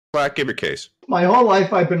Black, give your case. My whole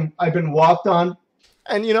life I've been walked on.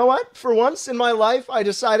 And you know what? For once in my life, I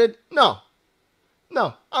decided, no,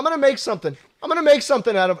 I'm gonna make something. I'm gonna make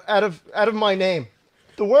something out of my name.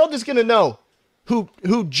 The world is gonna know who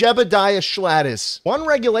Jebediah Schlatt is. One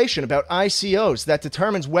regulation about ICOs that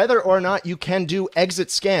determines whether or not you can do exit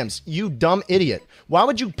scams. You dumb idiot. Why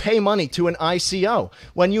would you pay money to an ICO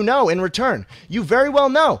when you know in return, you very well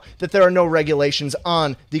know that there are no regulations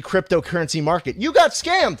on the cryptocurrency market? You got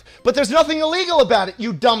scammed, but there's nothing illegal about it,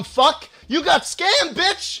 you dumb fuck. You got scammed,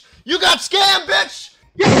 bitch. You got scammed, bitch.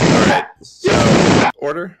 All right. So,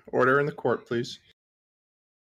 order in the court, please.